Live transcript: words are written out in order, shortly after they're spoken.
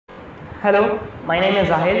Hello, my name is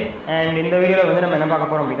Zahil and in the video வந்து நம்ம என்ன பார்க்க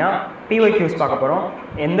போறோம் அப்படினா PYQs பார்க்க போறோம்.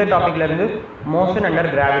 எந்த டாபிக்ல இருந்து motion under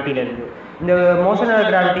gravity ல இருந்து. இந்த motion under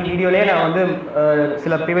gravity வீடியோலயே நான் வந்து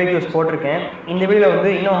சில PYQs போட்டுருக்கேன். இந்த வீடியோல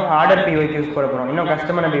வந்து இன்னும் harder PYQs போட போறோம். இன்னும்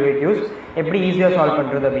கஷ்டமான PYQs எப்படி ஈஸியா சால்வ்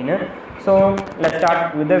பண்றது அப்படினு. So let's start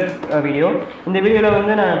with the video. இந்த வீடியோல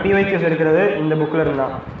வந்து நான் PYQs எடுக்கிறது இந்த புக்ல இருந்தா.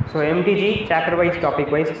 So MTG chapter wise topic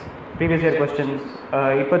wise previous year questions.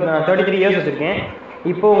 இப்போ நான் 33 years வச்சிருக்கேன்.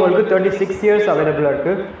 இப்போ உங்களுக்கு 36 years available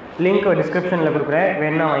இருக்கு. லிங்க் டிஸ்கிரிப்ஷன்ல கொடுக்குறேன்,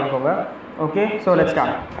 வேணா வாங்கிக்கோங்க. Okay, so let's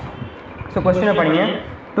start. So கொஸ்டினை படிங்க.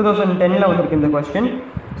 2010ல் வந்துருக்கு இந்த கொஸ்டின்.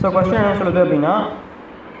 ஸோ கொஸ்டின் என்ன சொல்லுது அப்படின்னா,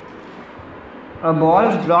 a ball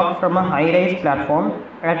is dropped from a high rise platform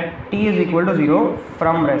at t is equal to 0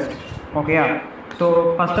 from rest. ஓகேயா? ஸோ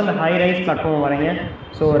ஃபஸ்ட் அந்த ஹை ரைஸ் பிளாட்ஃபார்ம் வரீங்க.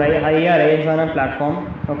 ஸோ ஹையாக ரைஸான பிளாட்ஃபார்ம்.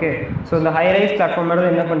 ஓகே, ஸோ இந்த ஹை ரைஸ் பிளாட்ஃபார்மோட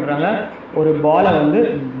என்ன பண்ணுறாங்க, ஒரு பாலை வந்து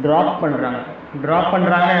ட்ராப் பண்ணுறாங்க. ட்ராப்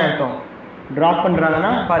பண்ணுறாங்கன்னு அர்த்தம். ட்ராப்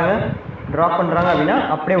பண்ணுறாங்கன்னா பாருங்கள், ட்ராப் பண்ணுறாங்க அப்படின்னா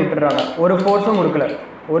அப்படியே விட்டுறாங்க. ஒரு ஃபோர்ஸும் கொடுக்கல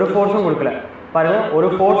பாருங்கள், ஒரு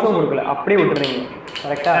ஃபோர்ஸும் கொடுக்கல, அப்படியே விட்டுறீங்க.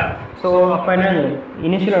 கரெக்டாக? ஸோ அப்போ என்ன,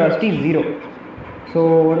 இனிஷியல் வெலாசிட்டி 0. ஸோ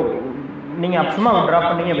நீங்கள் சும்மா ட்ராப்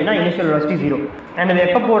பண்ணீங்க அப்படின்னா இனிஷியல் வெலாசிட்டி 0. அண்ட் இதை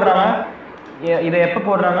எப்போ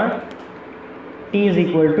போடுறாங்க, t is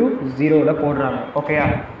equal to 0ல போடுறாங்க. ஓகேயா?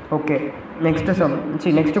 Okay,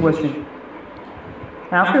 next question.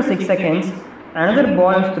 After 6 seconds, another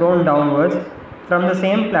ball is thrown downwards from the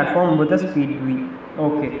same platform with a speed v.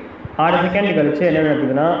 Okay, 6 second கழிச்சு என்ன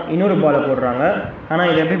நடக்குதுன்னா இன்னொரு பாலை போடுறாங்க. ஆனால்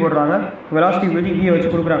இது எப்படி போடுறாங்க, வெலாசிட்டி v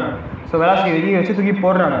வச்சு கொடுக்குறாங்க. ஸோ வெலாசிட்டி v வச்சு தூக்கி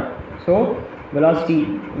போடுறாங்க. So velocity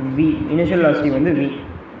v, initial velocity வந்து v.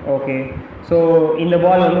 ஓகே, ஸோ இந்த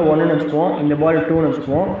பால் வந்து 1ன்னு வச்சுக்குவோம், இந்த பால் 2ன்னு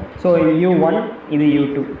வச்சுக்குவோம். ஸோ u1, இது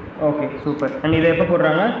u2. Okay, super. அண்ட் இதை எப்போ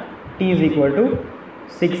போடுறாங்க, t is equal to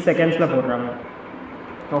 6 செகண்ட்ஸில் போடுறாங்க.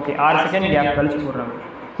 ஓகே, 6 செகண்ட் கேப் கழிச்சு போடுறாங்க.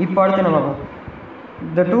 இப்போ அடுத்து நம்ம பார்ப்போம்.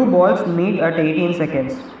 The two balls meet at 18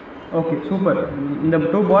 seconds. Okay, super. இந்த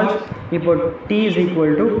 2 balls இப்போ t is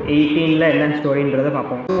equal to 18ல என்ன ஸ்டோரின்றதை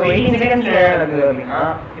பார்ப்போம். ஸோ 18 செகண்ட்ஸ் நடக்குது அப்படின்னா,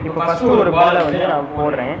 இப்போ ஃபஸ்ட்டு ஒரு பாலை வந்து நான்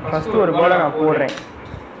போடுறேன்.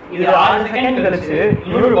 இது 6 செகண்ட் கழிச்சு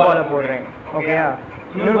இன்னொரு பாலை போடுறேன். ஓகேயா?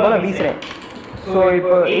 இன்னொரு பாலை வீசுகிறேன். ஸோ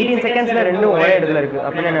இப்போ 18 செகண்ட்ஸில் ரெண்டும் ஒரே இடத்துல இருக்குது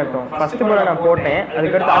அப்படின்னு என்ன அர்த்தம், ஃபஸ்ட்டு பாலை நான் போட்டேன்,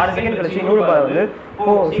 அதுக்கடுத்து 6 செகண்ட் கழிச்சு இன்னொரு பாலை வந்து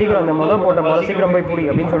சீக்கிரம் அந்த முதல் போட்ட பாலை சீக்கிரம் போய் பிடி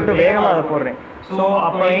அப்படின்னு சொல்லிட்டு வேகமாக அதை போடுறேன். ஸோ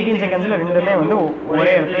அப்போ 18 செகண்ட்ஸில் ரெண்டுமே வந்து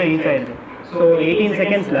ஒரே இடத்துல ரீச் ஆயிடுது. ஸோ 18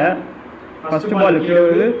 செகண்ட்ஸில் ஃபஸ்ட்டு பால் கீழே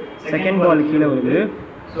வருது, செகண்ட் பால் கீழே வருது.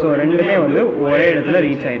 ஸோ ரெண்டுமே வந்து ஒரே இடத்துல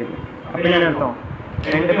ரீச் ஆயிடுது அப்படின்னு என்ன அர்த்தம்,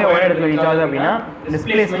 ரெண்டுமே ஒரே இடத்துல ரீச் ஆகுது அப்படின்னா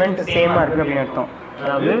டிஸ்பிளேஸ்மெண்ட் சேமாக இருக்குது அப்படின்னு அர்த்தம்.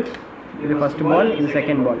 அதாவது இது ஃபர்ஸ்ட் பால், இது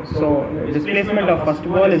second ball. So displacement of first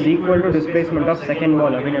ball is equal to displacement of second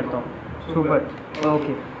ball அப்படின்னு அர்த்தம். சூப்பர்.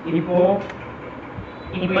 ஓகே, இப்போ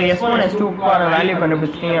S1 S2க்கான வேல்யூ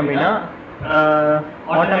கண்டுபிடிச்சிங்க அப்படின்னா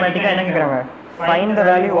ஆட்டோமேட்டிக்காக என்ன கேட்குறாங்க, find the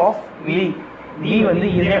value of V வந்து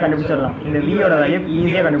ஈஸியாக கண்டுபிடிச்சிடலாம். இந்த வியோட வேல்யூ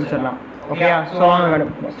ஈஸியாக கண்டுபிடிச்சிடலாம். ஓகேயா? ஸோ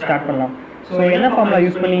ஸ்டார்ட் பண்ணலாம். ஸோ என்ன ஃபார்முலா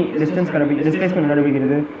யூஸ் பண்ணி டிஸ்பிளேஸ்மெண்ட்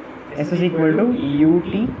கண்டுபிடிக்கிறது, S is equal to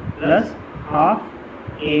ut plus half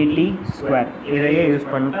at square. இதையே யூஸ்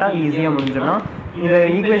பண்ணிட்டா ஈஸியாக முடிஞ்சிடலாம். இந்த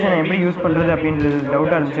ஈக்குவேஷனை எப்படி யூஸ் பண்ணுறது அப்படின்றது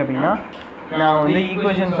டவுட்டாக இருந்துச்சு அப்படின்னா, நான் வந்து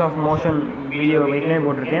ஈக்குவேஷன்ஸ் ஆஃப் மோஷன் வீடியோ வெயிட்லேயே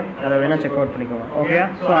போட்டிருக்கேன், அதை வேணால் செக் அவுட் பண்ணிக்கோங்க. ஓகே,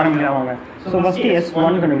 ஸோ ஆரம்பிக்கலாம் வாங்க. ஸோ ஃபஸ்ட்டு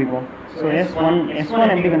S1 கண்டுபிடிப்போம். ஸோ S1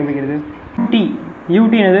 எப்படி கண்டுபிடிக்கிறது,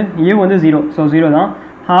 ut என்னது, u வந்து 0. ஸோ 0 தான்.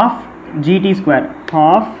 half gt square,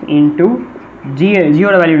 half into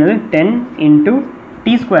ஜியோட value என்னது 10 இன்ட்டு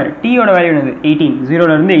t ஸ்கொயர், டீயோட வேல்யூ என்னது 18.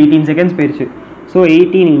 0லேருந்து 18 செகண்ட்ஸ் போயிடுச்சு. So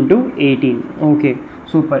 18 into 18. Okay,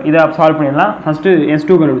 super. இதை சால்வ் பண்ணிடலாம். First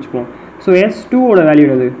S2 கண்டுபிடிச்சிப்போம். ஸோ S2ஓட வேல்யூ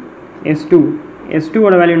என்னது,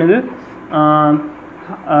 S2ஓட வேல்யூ என்னது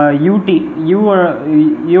ut,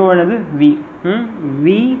 u என்னது v,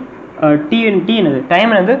 t என்னது டைம்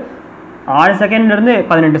என்னது 6 செகண்ட்லேருந்து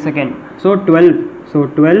 18 second. So 12. So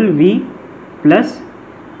 12v plus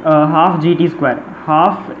half gt square,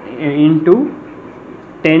 half into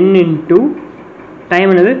 10 into time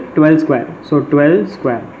என்னது 12 ஸ்கொயர். So 12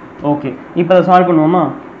 square. ஓகே, இப்போ அதை சால்வ் பண்ணுவோமா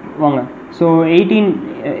வாங்க. ஸோ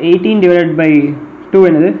 18 டிவைடட் பை 2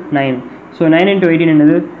 என்னது 9. ஸோ 9 இன்ட்டு 18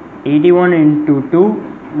 என்னது 81 இன்ட்டு 2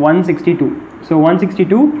 162. So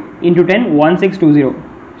 162 into 10 1620.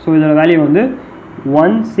 ஸோ இதோட வேல்யூ வந்து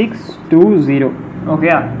 1620.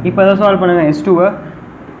 ஓகேயா? இப்போ அதை சால்வ் பண்ணுங்கள். S2வை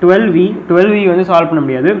 12v வந்து சால்வ் பண்ண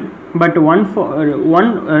முடியாது. பட்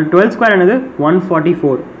 12 ஸ்கொயர் என்னது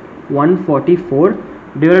 144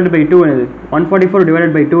 டிவைடட் பை 2 என்னது 144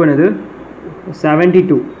 டிவைடட் பை 2 என்னது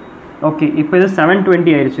 72. ஓகே, இப்போ இது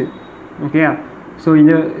 720 ஆயிடுச்சு. ஓகேயா? ஸோ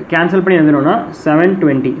இது கேன்சல் பண்ணி எழுதணும்னா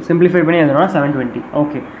 720, சிம்பிளிஃபை பண்ணி எழுதணும்னா 720.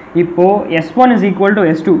 ஓகே, இப்போ S1 is equal to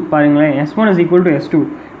S2 பாருங்களேன், S1 is equal to S2.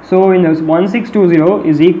 So இந்த 1620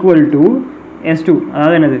 is equal to S2,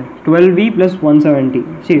 அதாவது என்னது 12V plus 170,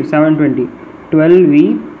 சரி 720, 12V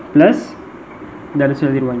plus தரிசி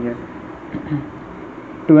எழுதிடுவாங்க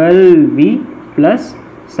 12V plus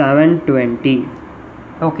 720.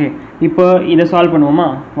 ஓகே, இப்போ இதை சால்வ் பண்ணுவோமா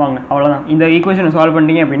வாங்க, அவ்வளோதான். இந்த ஈக்குவேஷனை சால்வ்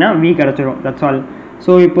பண்ணிட்டீங்க அப்படின்னா V கிடச்சிரும், தட்ஸ் ஆல்.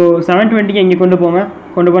 ஸோ இப்போது 720 எங்கே கொண்டு போனால்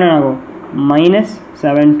என்ன ஆகும்,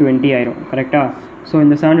 -720 ஆயிரும் கரெக்டாக. ஸோ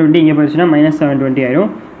இந்த 720 இங்கே போயிடுச்சுன்னா -720 ஆயிரும்.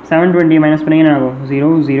 720 மைனஸ் பண்ணிங்கன்னா ஆகும்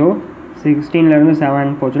 0 0, 16லேருந்து 7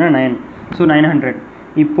 போச்சுன்னா 9, ஸோ 900.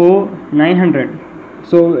 இப்போது 900,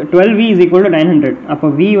 so 12V is equal to 900. அப்போ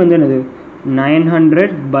V வந்து என்னது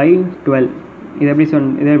 900/12. இதை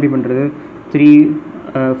எப்படி பண்ணுறது,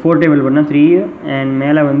 4 டேபிள் பண்ணால் 3 அண்ட்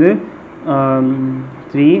மேலே வந்து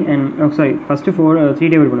 3 அண்ட் சாரி ஃபஸ்ட்டு 3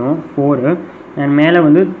 டேபிள் பண்ணுவோம் 4 அண்ட் மேலே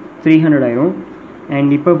வந்து 300 ஆயிரும்.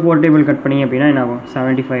 அண்ட் இப்போ 4 டேபிள் கட் பண்ணி அப்படின்னா என்ன ஆகும்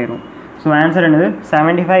 75 ஆயிரும். ஸோ ஆன்சர் என்னது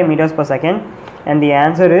 75 meters per second and the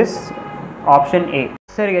answer is option A.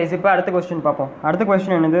 சரி கைஸ், இப்போ அடுத்த கொஸ்டின் பார்ப்போம். அடுத்த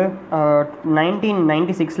கொஸ்டின் என்னது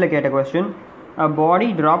 1996ல் கேட்ட question. A body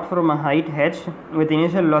dropped from a height h with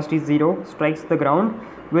initial velocity 0 strikes the ground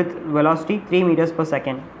with velocity 3 meters per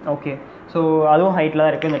second. Okay, so அதுவும் ஹைட்டில்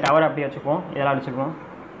தான் இருக்குது. இந்த டவர் அப்படியே வச்சுப்போம், இதெல்லாம் அடிச்சுப்போம்.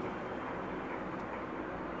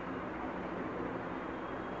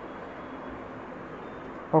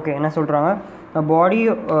 ஓகே, என்ன சொல்கிறாங்க, a body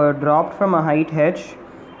dropped from a height h,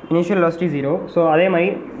 initial velocity 0. So அதே மாதிரி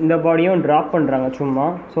இந்த பாடியும் ட்ராப் பண்ணுறாங்க சும்மா.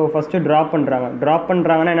 ஸோ ஃபஸ்ட்டு ட்ராப்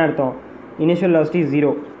பண்ணுறாங்கன்னா என்ன அர்த்தம், இனிஷியல் வெலாசிட்டி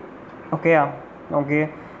 0. ஓகேயா, ஓகே.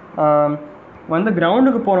 வந்து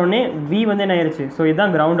கிரவுண்டுக்கு போனோடனே V வந்து என்ன ஆயிடுச்சு, ஸோ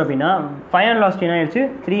இதுதான் கிரவுண்ட் அப்படின்னா ஃபைனல் வெலாசிட்டி என்ன ஆயிடுச்சு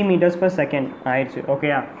 3 meters per second ஆயிடுச்சு.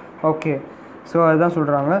 ஓகேயா, ஓகே. ஸோ அதுதான்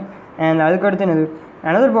சொல்கிறாங்க. அண்ட் அதுக்கடுத்து என்னது,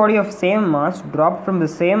 another body of same mass dropped from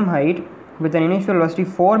the same height with an initial velocity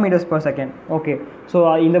 4 meters per second. Okay, so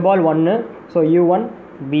இந்த பால் 1, ஸோ U1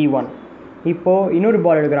 V1. இப்போது இன்னொரு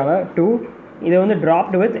பால் எடுக்கிறாங்க 2, இதை வந்து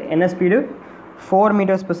ட்ராப்டு வித் என்ன speed 4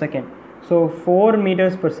 meters per second. So 4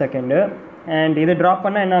 meters per second. And இது drop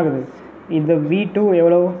பண்ணால் என்ன ஆகுது, இந்த V2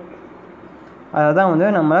 எவ்வளோ, அதை தான் வந்து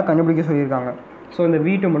நம்ம கண்டுபிடிக்க சொல்லியிருக்காங்க. ஸோ இந்த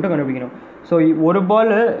V2 மட்டும் கண்டுபிடிக்கணும். ஸோ ஒரு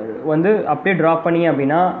பால் வந்து அப்படியே ட்ராப் பண்ணி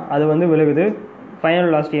அப்படின்னா அது வந்து விழுகுது. ஃபைனல்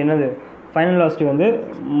வெலாசிட்டி என்னது, ஃபைனல் வெலாசிட்டி வந்து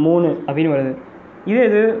 3 அப்படின்னு வருது.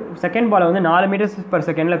 இது செகண்ட் பாலை வந்து 4 meters per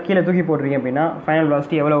second கீழே தூக்கி போட்டுருக்கீங்க அப்படின்னா ஃபைனல்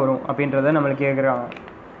வெலாசிட்டி எவ்வளோ வரும் அப்படின்றத நம்மளுக்கு கேட்குறாங்க.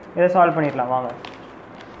 இதை சால்வ் பண்ணிடலாம் வாங்க.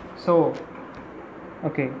 ஸோ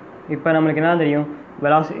ஓகே, இப்போ நம்மளுக்கு என்ன தெரியும்,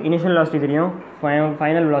 இனிஷியல் வெலாசிட்டி தெரியும்,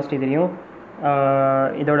 ஃபைனல் வெலாசிட்டி தெரியும்,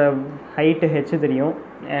 இதோட ஹைட்டு ஹெச் தெரியும்.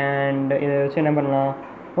 அண்ட் இதை வச்சு என்ன பண்ணலாம்,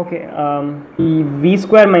 okay, V²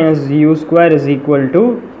 - U² is equal to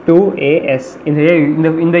 2AS.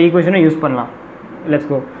 இந்த ஈக்குவேஷனை யூஸ் பண்ணலாம். Let's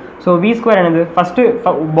go. ஸோ V² என்னது, ஃபஸ்ட்டு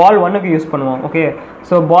பால் 1க்கு யூஸ் பண்ணுவோம். ஓகே,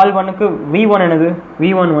 ஸோ பால் 1க்கு V1 என்னது,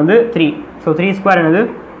 V1 வந்து 3. ஸோ 3² என்னது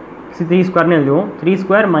 3² எழுதுவோம்.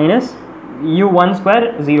 3² minus U1²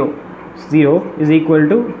 0 is equal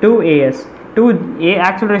to 2AS. 2A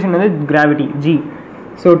acceleration வந்து gravity G.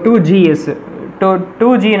 So 2GS,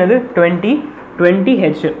 2G என்னது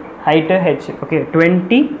 20H, height H. Okay,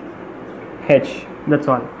 20H, that's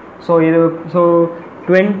all. So இது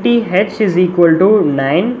 20H is equal to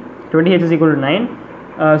 9. 20H is equal to 9.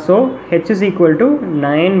 So H is equal to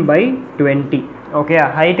 9/20. Okay,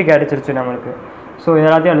 height கிடச்சிருச்சு நம்மளுக்கு. So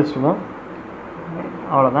இதெல்லாத்தையும் அழிச்சிடுவோம்,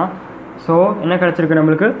 அவ்வளோதான். So என்ன கிடச்சிருக்கு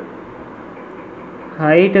நம்மளுக்கு,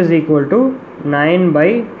 ஹைட் இஸ் ஈக்குவல் டு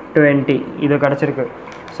 9/20 இது கிடச்சிருக்கு.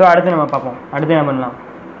 ஸோ அடுத்து நம்ம பார்ப்போம், அடுத்து என்ன பண்ணலாம்.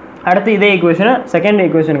 அடுத்து இதே ஈக்குவேஷனை செகண்ட்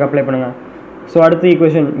ஈக்குவேஷனுக்கு அப்ளை பண்ணுங்கள். ஸோ அடுத்த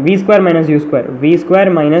equation V² - U², V²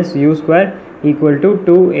 - U² equal to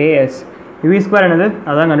 2AS. V² என்னது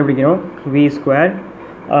அதான் கண்டுபிடிக்கணும். V²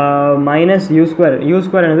 minus U²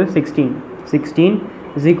 என்னது 16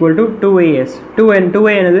 is equal to 2AS.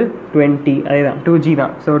 2A என்னது 20, அதே தான் 2G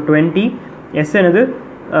தான். ஸோ 20, S என்னது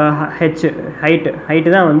H, ஹைட்டு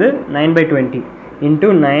தான் வந்து 9/20 into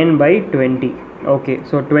 9/20. ஓகே,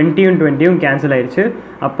 ஸோ 20யும் 20யும் கேன்சல் ஆயிடுச்சு.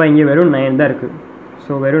 அப்போ இங்கே வெறும் 9 தான் இருக்குது.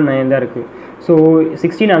 ஸோ வெறும் 9 தான் இருக்குது. ஸோ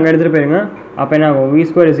 16 அங்கே எடுத்துகிட்டு போயிருங்க. அப்போ என்ன ஆகும்,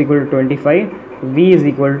 V² is equal to 25, V is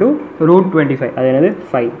equal to √25, அது என்னது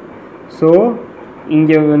 5. ஸோ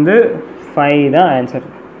இங்கே வந்து 5 தான் ஆன்சர்.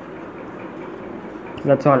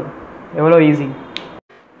 That's all. எவ்வளோ ஈஸி.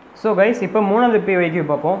 ஸோ கைஸ், இப்போ 3வது PYQ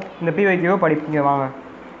பார்ப்போம். இந்த PYQ படிப்பீங்க வாங்க.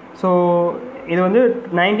 ஸோ இது வந்து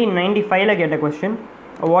 1995ல் கேட்ட question.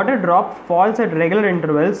 Water drop falls at regular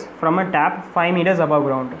intervals from a tape 5 meters above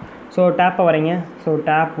ground. So டேப்பை வரைங்க. ஸோ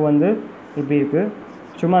டேப் வந்து இப்படி இருக்குது,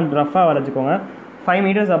 சும்மா ரஃபாக வரைச்சிக்கோங்க. 5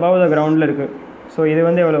 meters above the groundல இருக்குது. ஸோ இது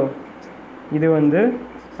வந்து எவ்வளோ, இது வந்து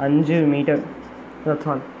 5 meter. That's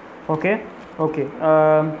all. Okay, okay.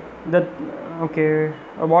 The okay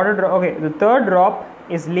water drop. Okay, the third drop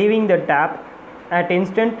is leaving the tap at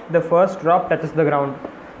instant the first drop touches the ground.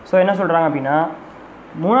 So என்ன சொல்கிறாங்க அப்படின்னா,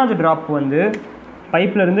 மூணாவது ட்ராப் வந்து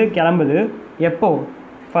பைப்லேருந்து கிளம்புது எப்போ,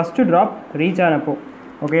 ஃபஸ்ட்டு ட்ராப் ரீச் ஆனப்போ.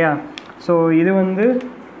 ஓகேயா? ஸோ இது வந்து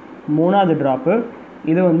மூணாவது ட்ராப்பு,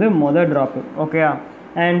 இது வந்து மொதல் ட்ராப்பு. ஓகேயா?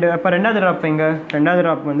 அண்ட் இப்போ ரெண்டாவது ட்ராப் எங்கே, ரெண்டாவது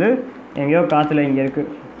ட்ராப் வந்து எங்கேயோ காற்றுல இங்கே இருக்குது,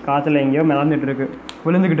 காற்றுல எங்கேயோ மிதந்துட்டுருக்கு,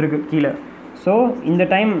 விழுந்துக்கிட்டு இருக்குது கீழே. ஸோ இந்த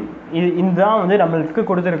டைம் இதுதான் வந்து நம்மளுக்கு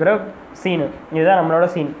கொடுத்துருக்கிற சீனு, இதுதான் நம்மளோட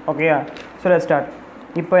சீன். ஓகேயா? So let's start.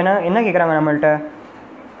 இப்போ என்ன கேட்குறாங்க நம்மள்கிட்ட,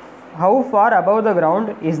 how far above the ground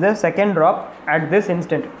is the second drop at this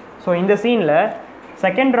instant. So இந்த சீனில்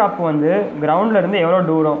செகண்ட் ட்ராப் வந்து கிரவுண்ட்லேருந்து எவ்வளோ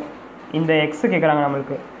தூரம், இந்த எக்ஸு கேட்குறாங்க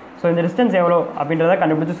நம்மளுக்கு. ஸோ இந்த டிஸ்டன்ஸ் எவ்வளோ அப்படின்றத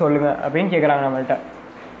கண்டுபிடிச்சி சொல்லுங்கள் அப்படின்னு கேட்குறாங்க நம்மள்கிட்ட.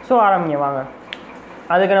 ஸோ ஆரம்பிங்க வாங்க.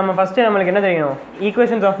 அதுக்கு நம்ம ஃபஸ்ட்டு நம்மளுக்கு என்ன தெரியணும்,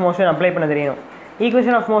 ஈக்குவேஷன்ஸ் ஆஃப் மோஷன் அப்ளை பண்ண தெரியணும்.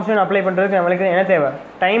 ஈக்குவேஷன் ஆஃப் மோஷன் அப்ளை பண்ணுறதுக்கு நம்மளுக்கு என்ன தேவை,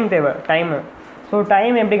 டைம் தேவை, டைமு. ஸோ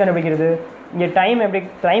டைம் எப்படி கண்டுபிடிக்கிறது, இங்கே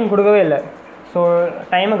டைம் கொடுக்கவே இல்லை. ஸோ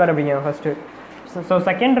டைமை கண்டுபிடிக்கணும் ஃபஸ்ட்டு. ஸோ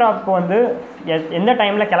செகண்ட் ட்ராப் வந்து எந்த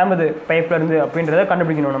டைமில் கிளம்புது பைப்லேருந்து அப்படின்றத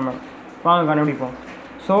கண்டுபிடிக்கணும் நம்ம. வாங்க கண்டுபிடிப்போம்.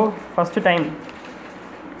 ஸோ ஃபஸ்ட்டு டைம்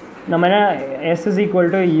நம்ம என்ன, S is equal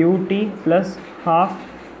to ut plus half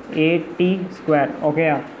at square.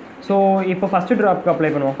 ஓகேயா? ஸோ இப்போ ஃபஸ்ட்டு ட்ராப்க்கு அப்ளை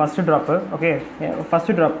பண்ணுவோம். First drop okay,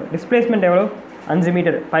 first drop displacement எவ்வளோ, 5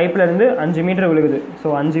 மீட்டர், பைப்லேருந்து 5 மீட்டர் விழுகுது. So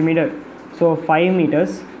 5 metre, so 5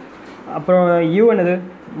 metres. அப்புறம் யூ என்னது,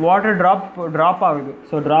 வாட்டர் ட்ராப் ஆகுது.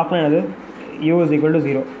 ஸோ ட்ராப்னா என்னது, u is equal to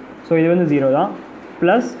 0. So இது வந்து 0 தான்.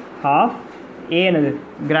 ப்ளஸ் ஹாஃப் ஏ என்னது,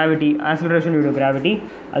 gravity, acceleration due to gravity,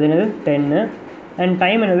 அது என்னது 10. அண்ட்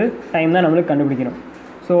டைம் என்னது, டைம் தான் நம்மளுக்கு கண்டுபிடிக்கணும்.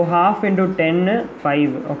 So half into 10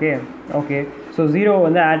 5. Okay okay. So 0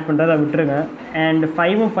 வந்து ஆட் பண்ணுறதை விட்டுருங்க. அண்ட்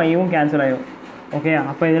 5ம் கேன்சல் ஆகிடும். ஓகே,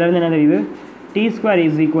 அப்போ இதிலேருந்து என்ன தெரியுது, t square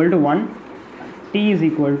is equal to 1, t is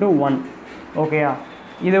equal to 1. ஓகேயா?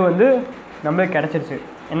 இது வந்து நம்மளுக்கு கிடச்சிருச்சு.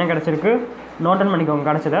 என்ன கிடச்சிருக்கு, நோட் டவுன் பண்ணிக்கோங்க.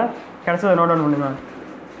 கிடச்சதை நோட் டவுன் பண்ணுங்க.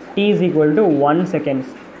 t is equal to 1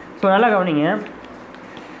 seconds. So நல்லா கவனிங்க.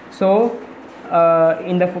 ஸோ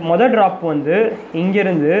இந்த மொதல் ட்ராப் வந்து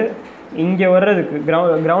இங்கேருந்து இங்கே வர்றதுக்கு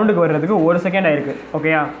கிரவுண்டுக்கு வர்றதுக்கு 1 செகண்ட் ஆயிருக்கு.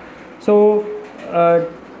 ஓகேயா? So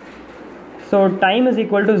time is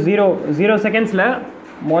equal to 0 செகண்ட்ஸில்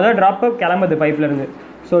மொதல் ட்ராப்பு கிளம்புது பைப்லேருந்து.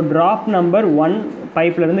 ஸோ ட்ராப் நம்பர் 1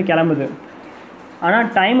 பைப்லேருந்து கிளம்புது. ஆனால்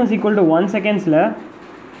டைம் இஸ் ஈக்குவல் டு 1 செகண்ட்ஸில்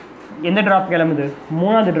எந்த ட்ராப் கிளம்புது,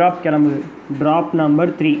 மூணாவது ட்ராப் கிளம்புது, ட்ராப்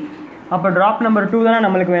நம்பர் 3. அப்போ ட்ராப் நம்பர் 2 தானே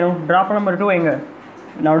நம்மளுக்கு வேணும். ட்ராப் நம்பர் 2 எங்கே,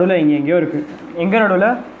 நடுவில் இங்கே எங்கேயோ இருக்குது. எங்கே நடுவில்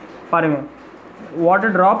பாருங்கள்,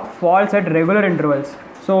 water drop falls at regular intervals.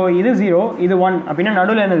 So இது 0, இது 1 அப்படின்னா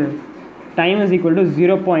நடுவில் என்னது, time is equal to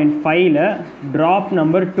 0.5ல் drop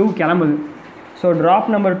number 2 கிளம்புது. ஸோ ட்ராப்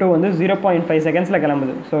நம்பர் 2 வந்து 0.5 செகண்ட்ஸில்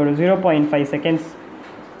கிளம்புது. So 0.5 seconds.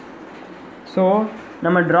 ஸோ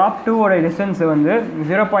நம்ம ட்ராப் 2ஓட டிஸ்டன்ஸு வந்து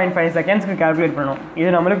 0.5 செகண்ட்ஸ்க்கு கால்குலேட் பண்ணணும். இது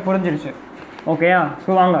நம்மளுக்கு புரிஞ்சிருச்சு. ஓகேயா?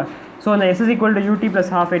 ஸோ வாங்க. ஸோ அந்த S is equal to ut plus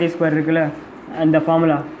half at square இருக்குல்ல, அந்த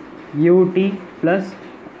formula ut plus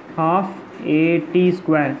half at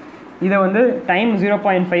square, இதை வந்து டைம்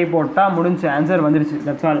 0.5 போட்டால் முடிஞ்சு, ஆன்சர் வந்துருச்சு.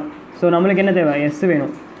 That's all. ஸோ நம்மளுக்கு என்ன தேவை, S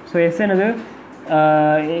வேணும். ஸோ S என்னது,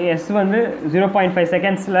 S வந்து 0.5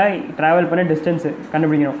 செகண்ட்ஸில் ட்ராவல் பண்ண டிஸ்டன்ஸு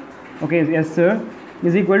கண்டுபிடிக்கணும். Okay, S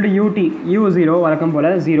is equal to ut, u 0 வழக்கம் போல்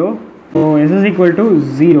 0. So S is equal to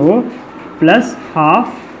 0 plus half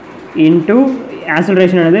into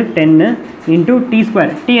acceleration என்னது 10 into t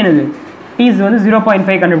square. t என்னது, t வந்து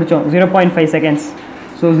 0.5 கண்டுபிடிச்சோம், 0.5 செகண்ட்ஸ்.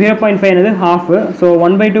 ஸோ 0.5 என்னது half. ஸோ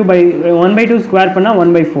 1/2 ஸ்கொயர் பண்ணால்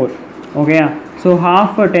 1/4. ஓகேயா? ஸோ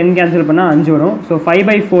half 10 கேன்சல் பண்ணால் 5 வரும். ஸோ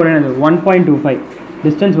 5/4 என்னது 1.25.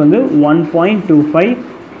 டிஸ்டன்ஸ் வந்து 1.25.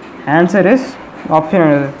 ஆன்சர் இஸ் ஆப்ஷன்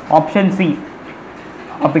என்னது, ஆப்ஷன் சி.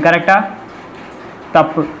 அப்படி கரெக்டாக,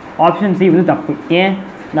 தப்பு. ஆப்ஷன் சி வந்து தப்பு. ஏன்,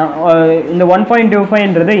 நான் இந்த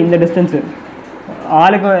 1.25ன்றது இந்த டிஸ்டன்ஸு,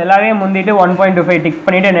 ஆளுக்கு எல்லாரையும் முந்திட்டு 1.25 டிக்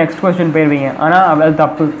பண்ணிவிட்டு நெக்ஸ்ட் கொஸ்டின் போயிடுவீங்க. ஆனால் அது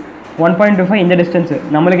தப்பு. 1.25 இந்த டிஸ்டன்ஸு,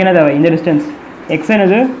 நம்மளுக்கு என்ன தேவை, இந்த டிஸ்டன்ஸ். எக்ஸ்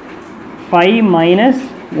என்னது 5 மைனஸ்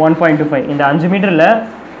 1.25. இந்த 5 மீட்டரில்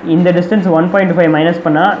இந்த டிஸ்டன்ஸ் 1.25 மைனஸ்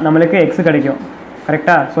பண்ணால் நம்மளுக்கு எக்ஸு கிடைக்கும்.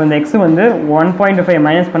 கரெக்டாக? ஸோ இந்த எக்ஸு வந்து 1.25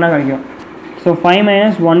 மைனஸ் பண்ணால் கிடைக்கும். ஸோ 5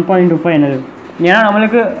 மைனஸ் 1.25 என்னது, ஏன்னா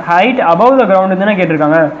நம்மளுக்கு ஹைட் அபவ் த கிரவுண்டு தானே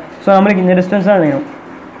கேட்டிருக்காங்க. ஸோ நம்மளுக்கு இந்த டிஸ்டன்ஸ் தான் வேணும்.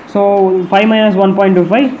 So 5 minus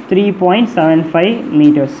 1.25 3.75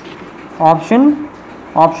 meters.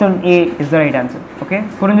 Option A is the right answer. Okay,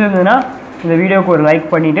 புரிஞ்சிருந்ததுன்னா இந்த வீடியோவுக்கு ஒரு லைக்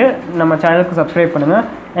பண்ணிவிட்டு நம்ம சேனலுக்கு சப்ஸ்கிரைப் பண்ணுங்கள்.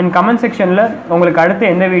 அண்ட் கமெண்ட் செக்ஷனில் உங்களுக்கு அடுத்து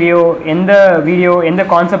எந்த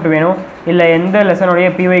கான்செப்ட் வேணும், இல்லை எந்த லெசனுடைய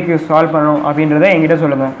PYQs சால்வ் பண்ணணும் அப்படின்றத என்கிட்ட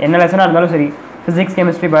சொல்லுங்கள். என்ன லெசனாக இருந்தாலும் சரி, ஃபிசிக்ஸ்,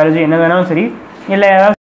 கெமிஸ்ட்ரி, பயாலஜி என்ன வேணாலும் சரி, இல்லை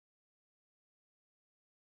ஏதாவது